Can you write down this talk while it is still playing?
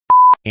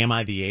Am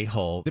I the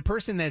a-hole? The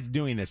person that's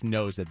doing this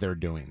knows that they're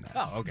doing this.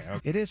 Oh, okay.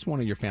 It is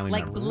one of your family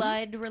Like members.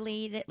 blood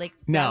related? Like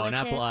No, relative?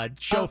 not blood.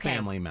 Show Okay.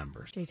 family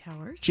members. Jay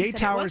Towers. Jay You said it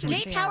Towers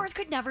wasn't Jay Towers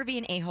could never be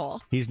an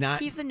a-hole. He's not.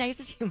 He's the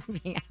nicest human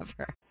being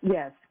ever.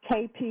 Yes,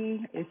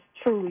 KP is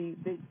truly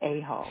the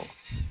a-hole.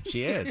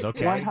 She is,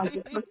 okay.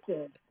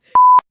 100%.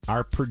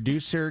 Our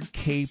producer,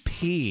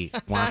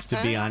 KP, wants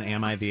to be on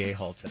Am I the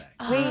A-hole today.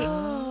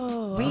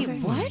 Wait, okay.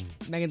 what?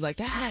 Megan's like,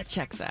 that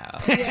checks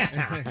out.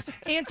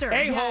 Answer.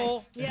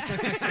 A-hole. Yes.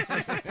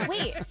 Yeah.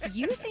 Wait,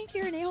 you think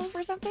you're an a-hole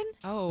for something?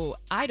 Oh,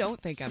 I don't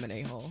think I'm an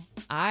a-hole.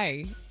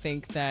 I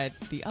think that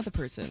the other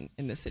person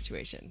in this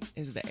situation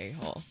is the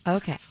a-hole.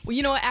 Okay. Well,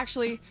 you know what?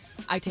 Actually,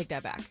 I take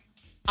that back.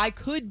 I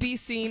could be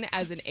seen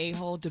as an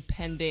a-hole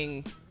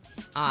depending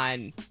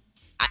on...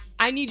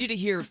 I need you to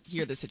hear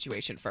the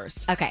situation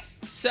first. Okay.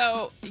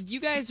 So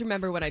you guys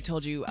remember when I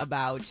told you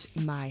about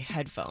my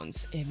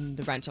headphones in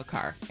the rental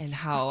car and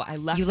how I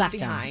left You them left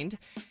them. behind?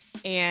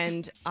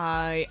 And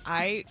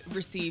I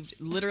received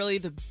literally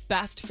the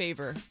best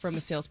favor from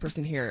a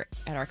salesperson here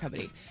at our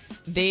company.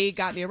 They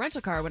got me a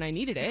rental car when I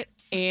needed it,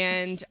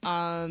 and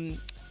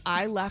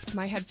I left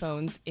my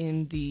headphones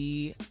in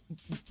the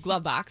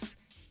glove box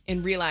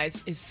and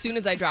realized as soon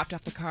as I dropped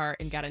off the car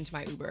and got into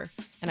my Uber,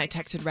 and I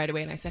texted right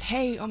away and I said,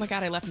 hey, oh my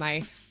God, I left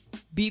my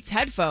Beats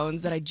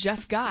headphones that I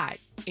just got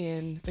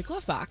in the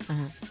glove box.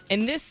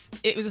 And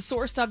it was a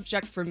sore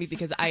subject for me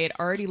because I had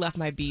already left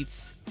my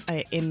Beats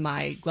in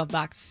my glove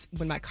box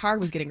when my car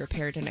was getting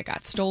repaired and it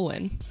got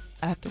stolen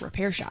at the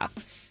repair shop.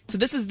 So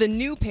this is the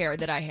new pair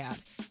that I had,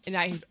 and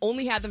I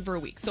only had them for a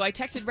week. So I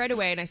texted right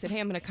away and I said, hey,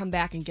 I'm going to come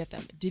back and get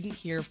them. Didn't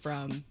hear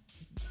from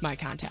my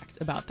contacts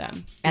about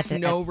them. Just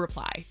no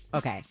reply.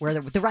 Okay. Where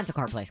the rental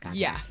car place contact.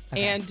 Yeah.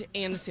 Okay.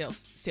 And the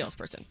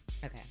salesperson.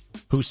 Okay.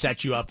 Who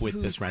set you up with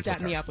Who this rental set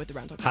car? me up with the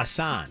rental car.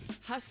 Hassan.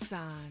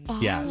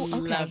 Yes. okay.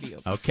 Love you.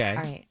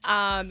 Okay. All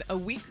right. A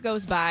week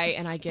goes by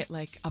and I get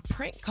like a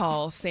prank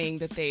call saying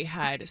that they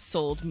had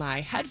sold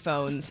my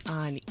headphones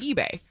on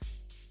eBay.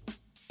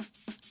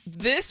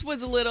 This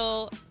was a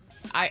little...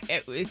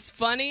 it's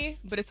funny,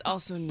 but it's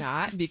also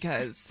not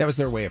because That was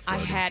their way of I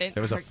flirting. hadn't.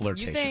 There was a heard-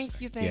 flirtatious You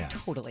think? thing. Yeah.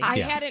 Totally. I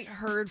Yeah. hadn't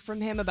heard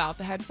from him about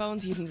the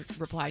headphones. He didn't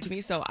reply to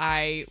me, so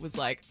I was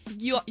like,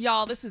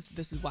 "Y'all, this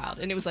is wild."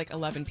 And it was like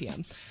 11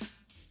 p.m.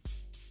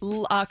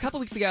 A couple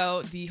weeks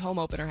ago, the home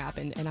opener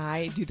happened, and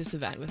I do this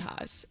event with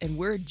Haas, and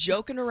we're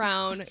joking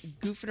around,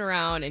 goofing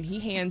around, and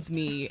he hands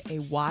me a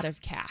wad of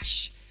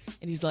cash,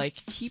 and he's like,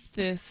 "Keep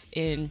this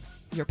in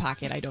your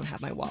pocket. I don't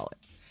have my wallet."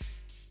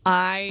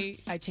 I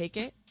take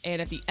it,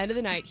 and at the end of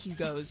the night, he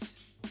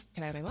goes,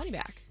 "Can I have my money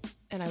back?"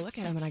 And I look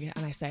at him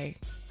and I say,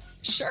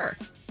 "Sure."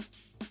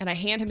 And I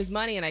hand him his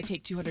money and I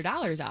take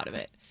 $200 out of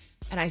it.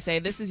 And I say,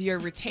 "This is your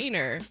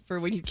retainer for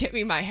when you get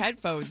me my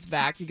headphones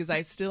back because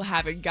I still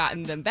haven't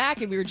gotten them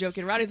back." And we were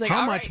joking around. He's like, How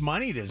 "All much right."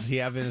 money does he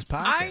have in his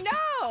pocket? I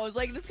know. I was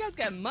like, this guy's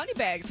got money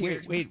bags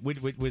here. Wait,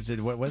 was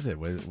it? What was it?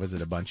 Was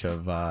it a bunch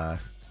of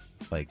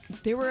like?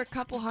 There were a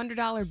couple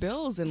 $100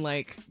 bills and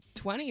like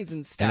 20s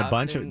and stuff. And a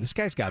bunch of. This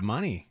guy's got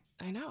money.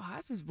 I know.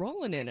 Haas is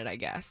rolling in it, I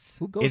guess.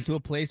 Who goes to a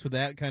place with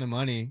that kind of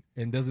money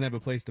and doesn't have a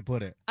place to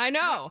put it? I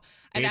know.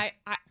 And Yeah.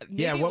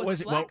 maybe What it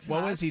was it? flex,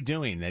 What Haas. was he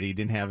doing that he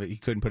didn't have it? He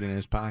couldn't put it in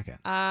his pocket.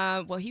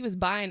 Well, he was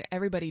buying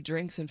everybody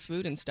drinks and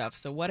food and stuff.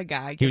 So what a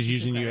guy. He was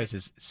using you as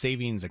his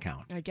savings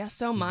account. I guess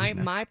so.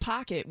 My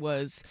pocket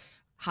was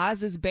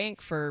Haas's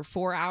bank for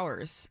 4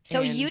 hours.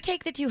 So and you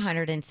take the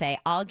 200 and say,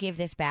 "I'll give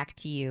this back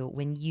to you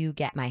when you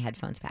get my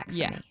headphones back from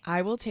yeah, me."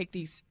 I will take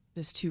this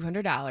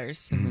 $200,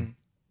 Mm-hmm.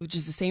 which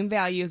is the same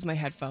value as my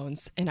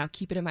headphones, and I'll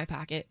keep it in my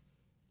pocket.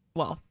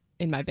 Well,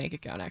 in my bank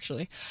account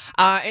actually,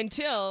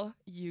 until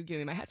you give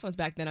me my headphones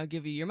back. Then I'll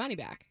give you your money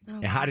back.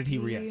 And how did he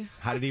react?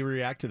 How did he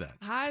react to that?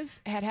 Haas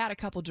had a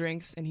couple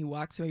drinks and he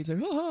walks away. He's like,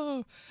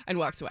 "Oh," and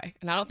walks away.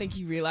 And I don't think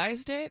he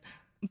realized it,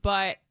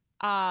 but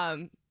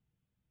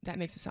that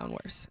makes it sound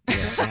worse.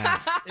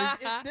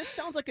 This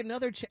sounds like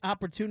another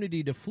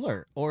opportunity to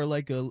flirt, or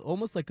like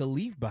almost like a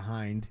leave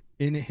behind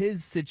in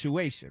his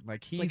situation.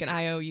 Like he's Like an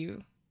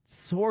IOU.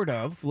 sort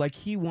of like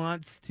he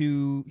wants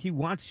you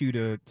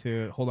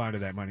to hold on to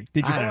that money.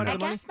 Did you I hold don't on to know.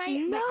 the I money? guess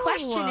my No.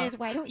 question is,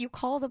 why don't you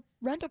call the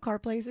rental car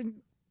place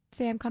and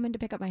say I'm coming to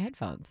pick up my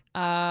headphones?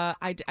 I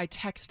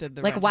texted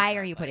the Like, rental why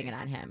car are you putting it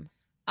place. on him?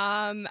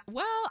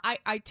 Well,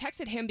 I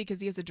texted him because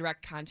he has a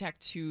direct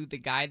contact to the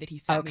guy that he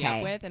set me Okay.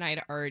 up with, and I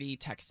had already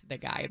texted the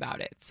guy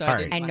about it. So All I right.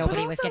 didn't And wanna-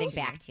 nobody But was also- getting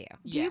back to you.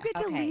 Do you get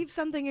to Okay. leave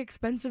something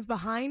expensive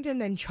behind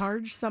and then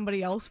charge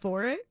somebody else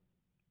for it?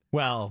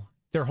 Well,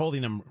 they're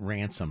holding him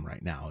ransom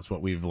right now, is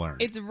what we've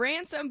learned. It's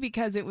ransom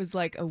because it was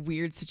like a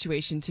weird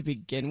situation to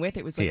begin with.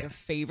 It was like Yeah. a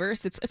favor.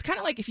 So it's kind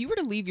of like if you were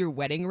to leave your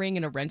wedding ring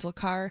in a rental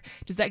car,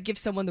 does that give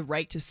someone the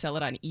right to sell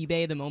it on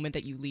eBay the moment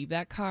that you leave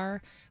that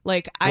car?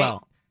 Like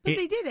well, But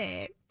they did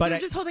it. but They're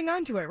I- just holding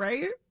on to it,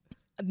 right?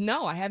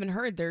 no, I haven't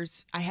heard.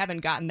 I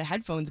haven't gotten the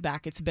headphones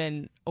back. It's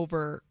been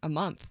over a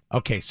month.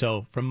 okay.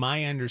 So, from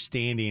my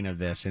understanding of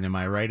this, and am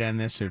I right on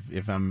this?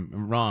 If I'm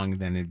wrong,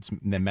 then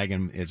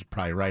Megan is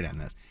probably right on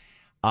this.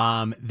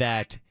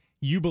 That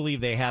you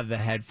believe they have the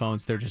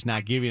headphones. They're just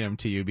not giving them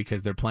to you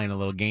because they're playing a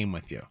little game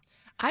with you.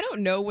 I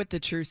don't know what the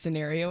true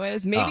scenario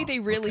is. Maybe Oh, they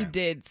really okay.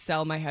 did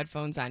sell my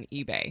headphones on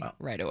eBay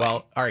right away.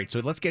 Well, all right. So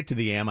let's get to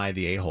the "Am I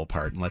the a-hole"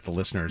 part and let the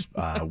listeners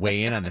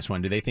weigh in on this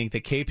one. Do they think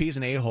that KP is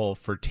an a-hole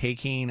for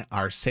taking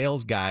our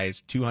sales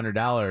guy's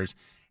 $200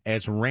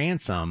 as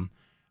ransom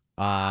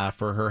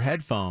for her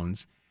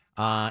headphones?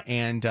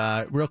 And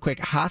real quick,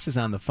 Haas is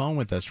on the phone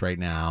with us right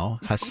now.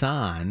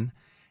 Hassan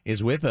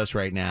is with us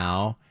right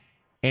now.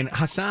 And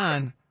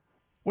Hassan,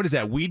 what is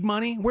that, weed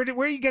money? Where do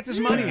you get this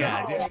money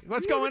at?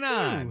 What's going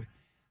on?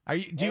 Are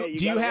you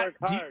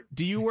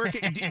do you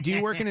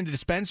work in a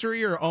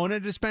dispensary or own a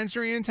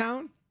dispensary in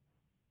town?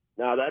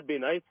 No, that'd be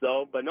nice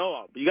though. But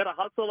no, you got to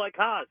hustle like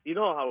Haas. You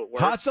know how it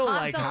works. Hustle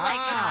like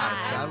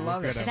Haas. I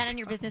love it. Is that on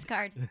your business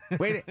card?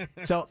 Wait,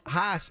 so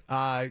Haas,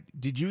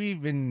 did you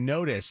even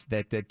notice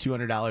that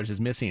 $200 is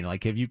missing?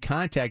 Like, have you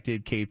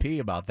contacted KP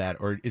about that,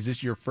 or is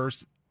this your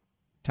first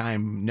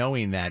time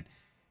knowing that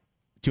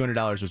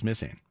 $200 was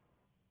missing?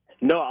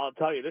 No, I'll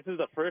tell you, this is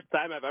the first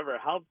time I've ever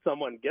helped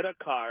someone get a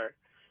car,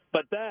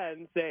 but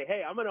then say,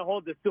 hey, I'm going to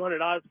hold this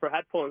 $200 for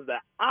headphones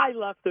that I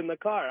left in the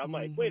car. I'm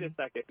like, wait a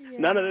second. Yeah.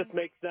 None of this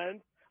makes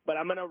sense, but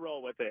I'm going to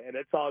roll with it, and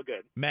it's all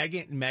good.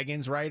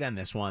 Megan's right on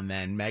this one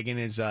then. Megan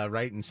is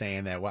right in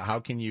saying that, well, how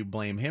can you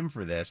blame him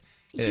for this?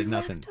 You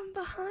Nothing. left them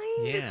behind.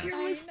 Yeah. It's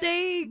your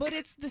mistake.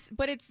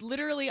 But it's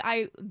literally,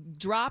 I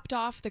dropped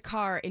off the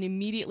car and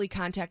immediately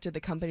contacted the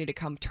company to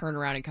come turn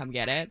around and come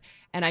get it,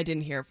 and I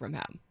didn't hear from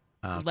him.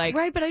 Right,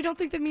 but I don't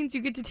think that means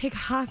you get to take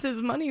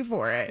Haas's money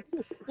for it.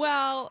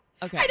 Well,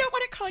 okay. I don't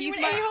want to call He's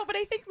you my- an a-hole, but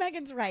I think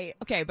Megan's right.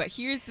 Okay, but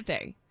here's the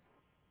thing.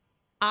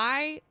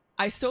 I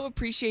so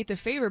appreciate the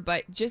favor,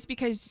 but just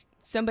because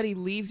somebody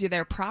leaves you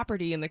their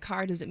property in the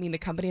car doesn't mean the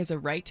company has a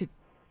right to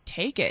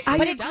take it.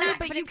 But it's not-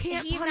 But but you it's-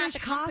 can't he's not punish the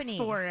Haas company.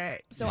 for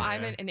it. So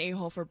I'm an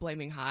a-hole for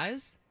blaming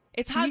Haas.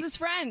 It's Haas's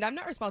friend. I'm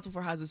not responsible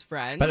for Haas's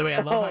friend. By the way,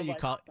 I love how Oh you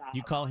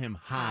my call him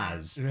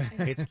Haas.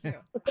 It's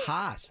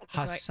Haas,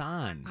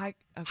 Hassan. Okay,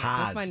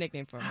 Haas. that's my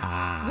nickname for him.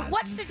 Haas.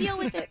 What's the deal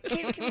with it?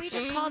 Can we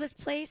just call this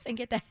place and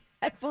get the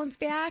headphones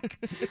back?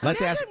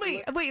 Let's ask.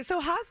 Wait. So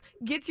Haas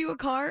gets you a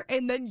car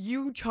and then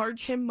you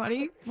charge him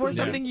money for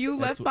something you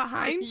that's left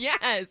behind?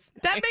 Yes.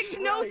 That makes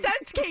no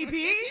sense,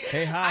 KP.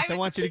 Hey Haas, I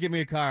want you to give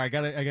me a car. I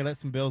got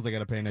some bills I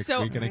gotta pay next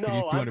So- week, and I could No,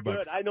 use I'm $200.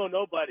 good. I know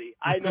nobody.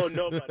 I'm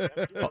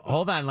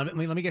Hold on. Let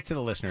me get to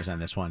the listeners on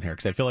this one here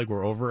because I feel like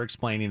we're over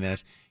explaining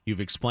this. You've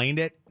explained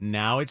it.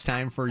 Now it's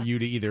time for you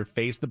to either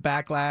face the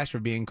backlash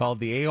of being called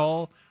the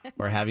a-hole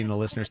or having the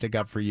listeners stick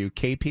up for you.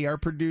 KP, our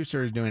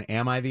producer, is doing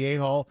 "Am I the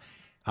a-hole?"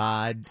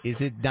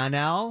 Is it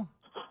Donnell?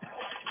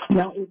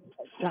 No, it's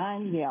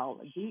Danielle.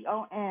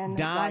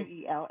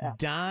 Doniell.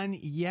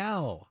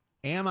 Danielle.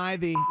 Am I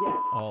the? Yes.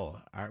 Oh,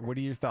 all right, what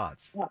are your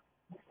thoughts?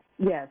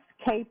 Yes,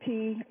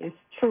 KP is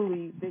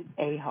truly the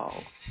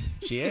a-hole.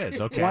 She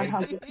is okay.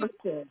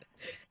 100%.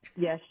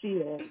 Yes, she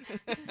is.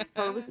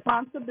 Her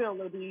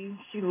responsibility.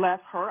 She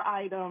left her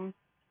item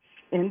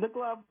in the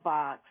glove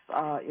box.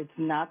 It's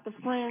not the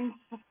friend's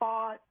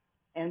fault.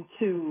 And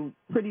to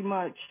pretty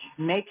much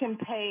make him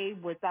pay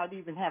without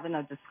even having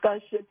a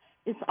discussion,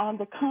 it's on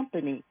the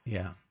company.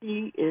 Yeah.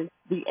 He is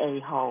the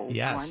a-hole.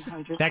 Yes.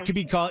 100%. That could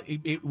be called.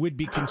 It would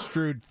be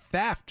construed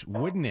theft,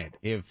 wouldn't it?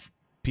 If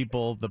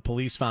the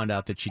police found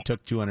out that she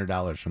took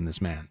 $200 from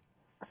this man.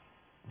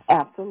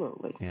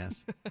 Absolutely.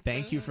 Yes.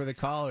 Thank you for the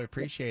call. I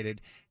appreciate it.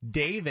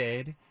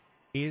 David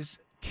is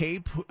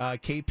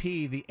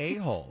KP the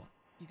a-hole.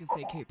 You can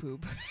say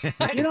K-poop.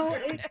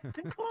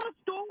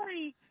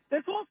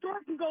 This whole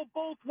story can go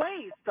both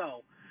ways,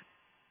 though.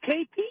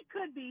 KP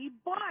could be,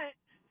 but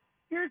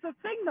here's the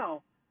thing,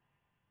 though.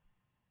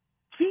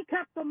 She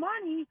kept the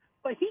money,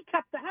 but he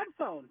kept the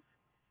headphones.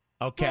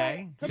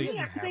 Okay. To He me,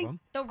 doesn't I have think- them.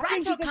 The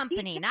rental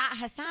company, not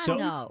Hassan, So-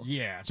 though.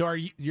 Yeah. So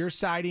you're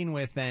siding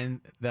with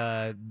then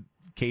the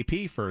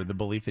KP for the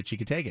belief that she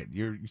could take it?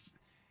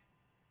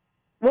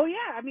 Well, yeah.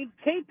 I mean,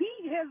 KP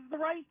has the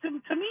right to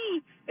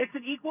me, it's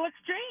an equal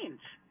exchange.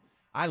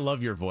 I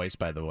love your voice,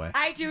 by the way.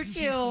 I do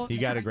too. You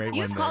got a great one.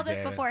 You've there, called us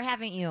David. before,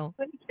 haven't you?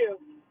 Thank you.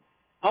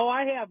 Oh,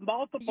 I have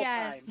multiple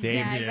Yes. times. Dave,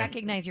 yeah, I yeah.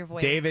 recognize your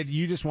voice. David,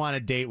 you just want a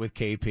date with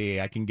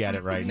KP. I can get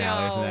it right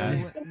now, isn't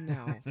it?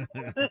 No.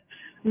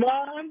 No,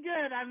 I'm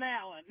good on that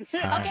one.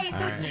 Okay,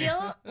 so All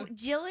right.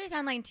 Jill is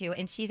online too,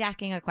 and she's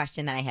asking a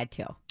question that I had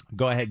too.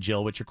 Go ahead,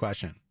 Jill. What's your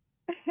question?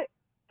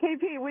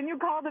 KP, when you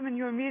called him and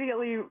you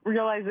immediately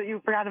realized that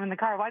you forgot him in the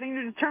car, why didn't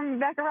you just turn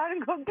back around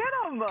and go get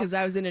him? Because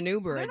I was in an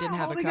Uber. I didn't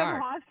have a holding him car.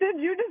 hostage.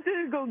 You just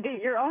didn't go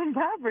get your own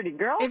property,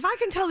 girl. If I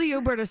can tell the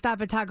Uber to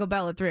stop at Taco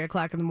Bell at 3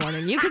 o'clock in the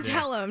morning, you can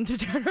tell him to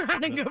turn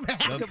around and go back.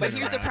 Don't Okay, turn but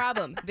here's the around.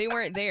 problem. They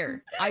weren't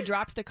there. I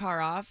dropped the car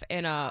off,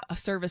 and a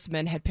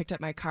serviceman had picked up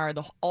my car.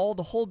 The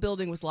whole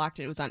building was locked,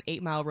 and it was on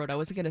 8 Mile Road. I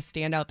wasn't going to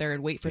stand out there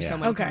and wait for Yeah.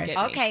 someone to Okay. come get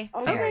me. Okay,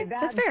 Okay, fair.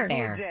 That's fair.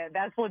 Fair. Legit.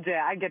 That's legit.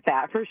 I get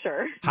that for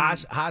sure.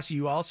 Haas,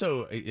 you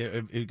also,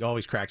 it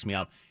always cracks me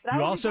up. But I You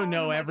would be also calling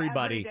know him, like,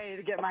 everybody. every day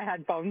to get my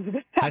headphones.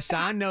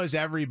 Hassan knows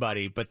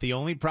everybody, but the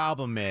only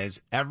problem is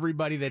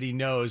everybody that he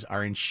knows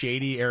are in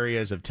shady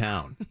areas of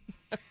town.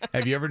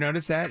 Have you ever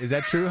noticed that? Is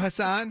that true,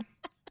 Hassan?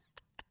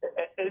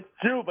 It's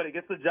true, but he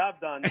gets the job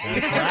done.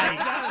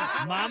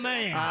 Right. My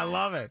man. I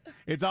love it.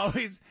 It's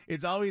always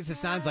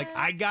Hassan's like,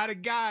 I got a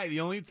guy. The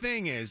only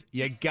thing is,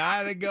 you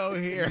gotta go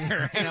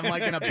here, and I'm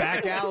like in a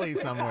back alley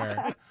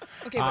somewhere.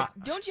 Okay, but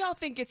don't y'all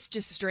think it's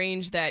just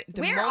strange that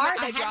the Where moment are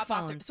the I drop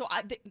off, headphones?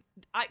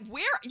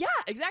 where? Yeah,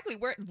 exactly.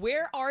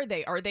 Where are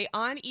they? Are they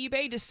on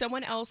eBay? Does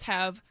someone else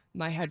have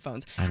my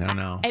headphones? I don't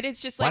know. And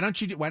it's just like,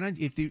 why don't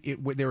if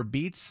there were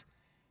Beats?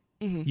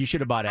 You should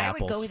have bought I would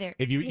apples. go there.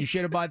 If you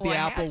should have bought Well, the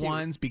I had Apple to.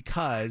 ones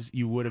because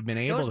you would have been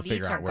able Those to figure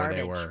Beats out are where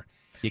they garbage. were.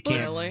 You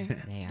can't. really?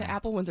 They The are.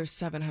 Apple ones are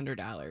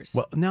 $700.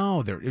 Well,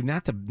 no, they're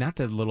not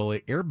the little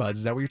earbuds.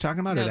 Is that what you're talking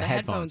about, No, or the the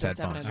headphones?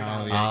 headphones are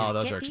 $700. Oh, yeah. Oh,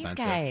 those Get are these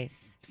expensive.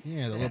 guys.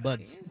 Yeah, the little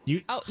buds.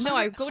 Oh no,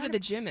 I go to the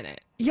gym in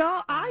it.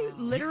 Y'all, I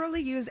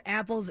literally use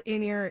Apple's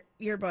in-ear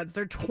earbuds.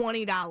 They're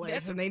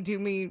 $20, and they do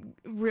me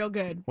real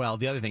good. Well,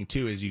 the other thing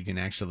too is you can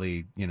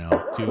actually,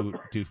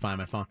 do Find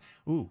My Phone.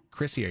 Ooh,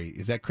 Chrissy,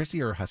 is that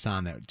Chrissy or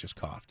Hassan that just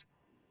coughed?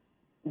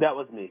 That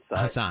was me.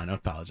 Sorry. Hassan, I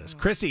apologize.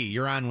 Chrissy,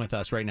 you're on with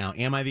us right now.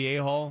 Am I the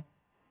a-hole?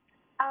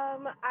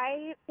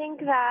 I think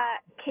that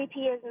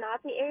KP is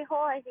not the a-hole.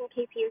 I think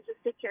KP is just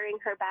securing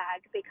her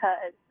bag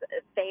because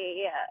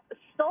they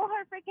stole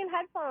her freaking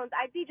headphones.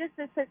 I'd be just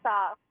as pissed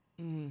off.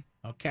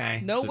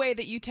 Okay. No So- way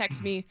that you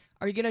text me,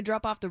 are you going to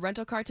drop off the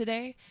rental car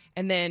today?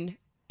 And then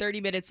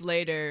 30 minutes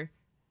later,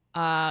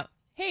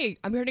 hey,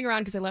 I'm turning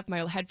around because I left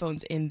my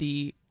headphones in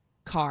the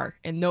car,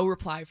 and no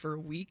reply for a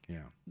week. Yeah.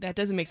 That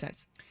doesn't make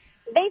sense.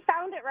 They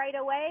found it right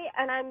away,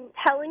 and I'm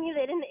telling you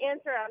they didn't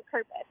answer on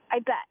purpose. I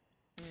bet.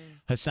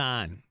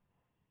 Hassan.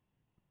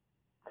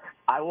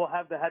 I will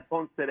have the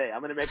headphones today.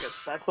 I'm going to make a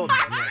special.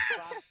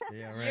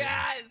 Yeah, right.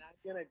 Yes.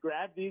 I'm going to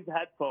grab these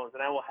headphones,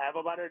 and I will have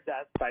them on her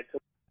desk by tomorrow.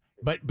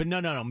 But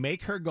no.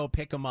 Make her go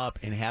pick them up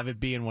and have it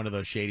be in one of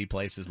those shady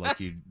places like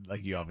you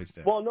always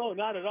do. Well, no,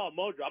 not at all,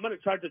 Mojo. I'm going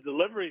to charge a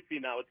delivery fee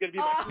now. It's going to be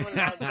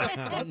like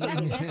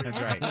 $200. That's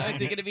right.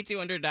 Is it going to be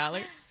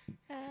 $200?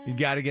 You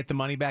got to get the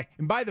money back.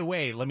 And by the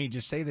way, let me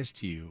just say this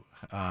to you,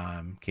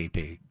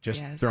 KP.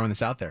 Just Yes. throwing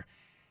this out there.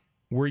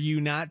 Were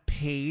you not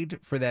paid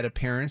for that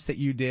appearance that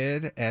you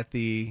did at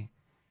the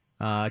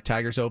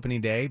Tigers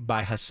opening day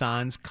by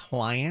Hassan's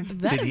client?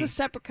 That is a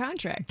separate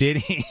contract. Did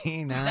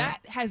he not? That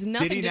has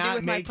nothing to do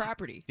with my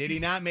property. Did he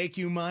not make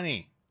you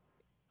money?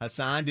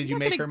 Hassan, did you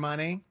make her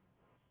money?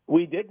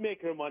 We did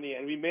make her money,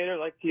 and we made her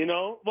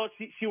well,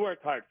 she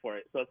worked hard for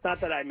it. So it's not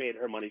that I made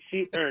her money.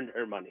 She earned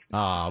her money.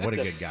 Oh, what a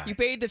good guy. You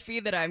paid the fee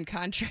that I'm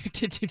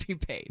contracted to be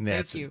paid.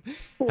 That's Thank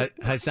you.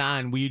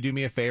 Hassan, will you do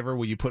me a favor?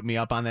 Will you put me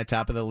up on that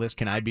top of the list?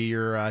 Can I be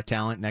your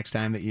talent next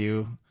time that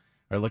you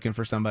are looking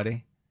for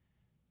somebody?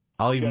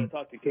 I'll You got even to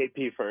talk to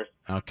KP first.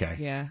 Okay.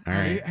 Yeah. All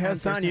right. Hey,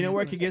 Hassan, you know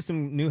where I could get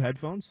some new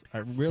headphones? I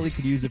really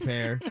could use a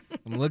pair.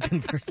 I'm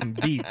looking for some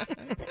Beats.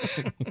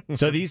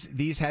 So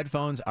these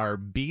headphones are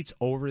Beats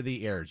over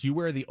the airs. You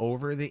wear the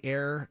over the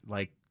air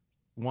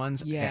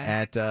ones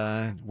at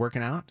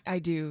working out? I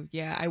do.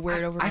 Yeah, I wear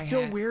it over my I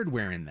feel head. weird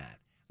wearing that.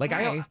 Like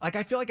Why?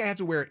 I feel like I have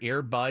to wear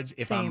earbuds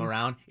if I'm Same.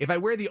 around. If I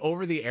wear the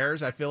over the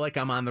airs, I feel like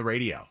I'm on the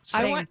radio.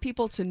 I want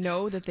people to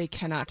know that they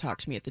cannot talk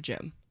to me at the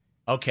gym.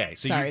 Okay,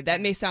 so Sorry, that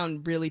may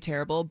sound really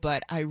terrible,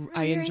 but I you're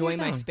in enjoy your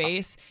my zone.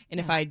 space. And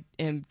if I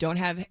don't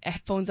have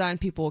headphones on,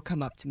 people will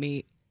come up to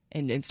me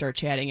and start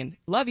chatting and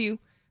love you,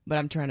 but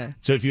I'm trying to.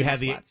 So if you get have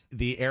spots.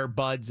 the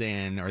AirBuds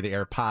in or the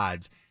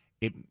AirPods,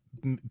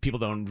 people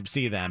don't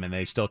see them and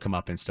they still come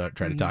up and try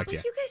to talk to you.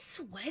 But you guys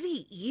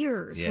sweaty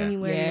ears Yeah. when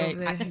you wear Yeah, it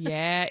over there.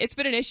 yeah, it's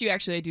been an issue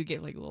actually. I do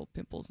get little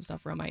pimples and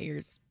stuff around my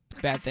ears. It's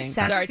a bad thing.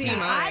 Sexy. Sorry, Team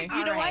I.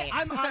 You know Alright. what?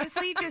 I'm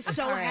honestly just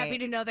so All right. happy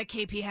to know that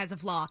KP has a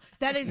flaw.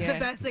 That is Yeah. the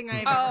best thing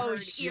I've Oh, ever heard. Ear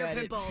shit.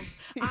 pimples.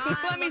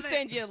 Let me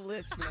send you a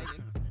list,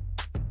 Megan.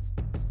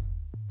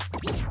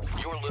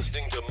 You're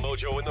listening to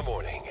Mojo in the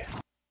Morning.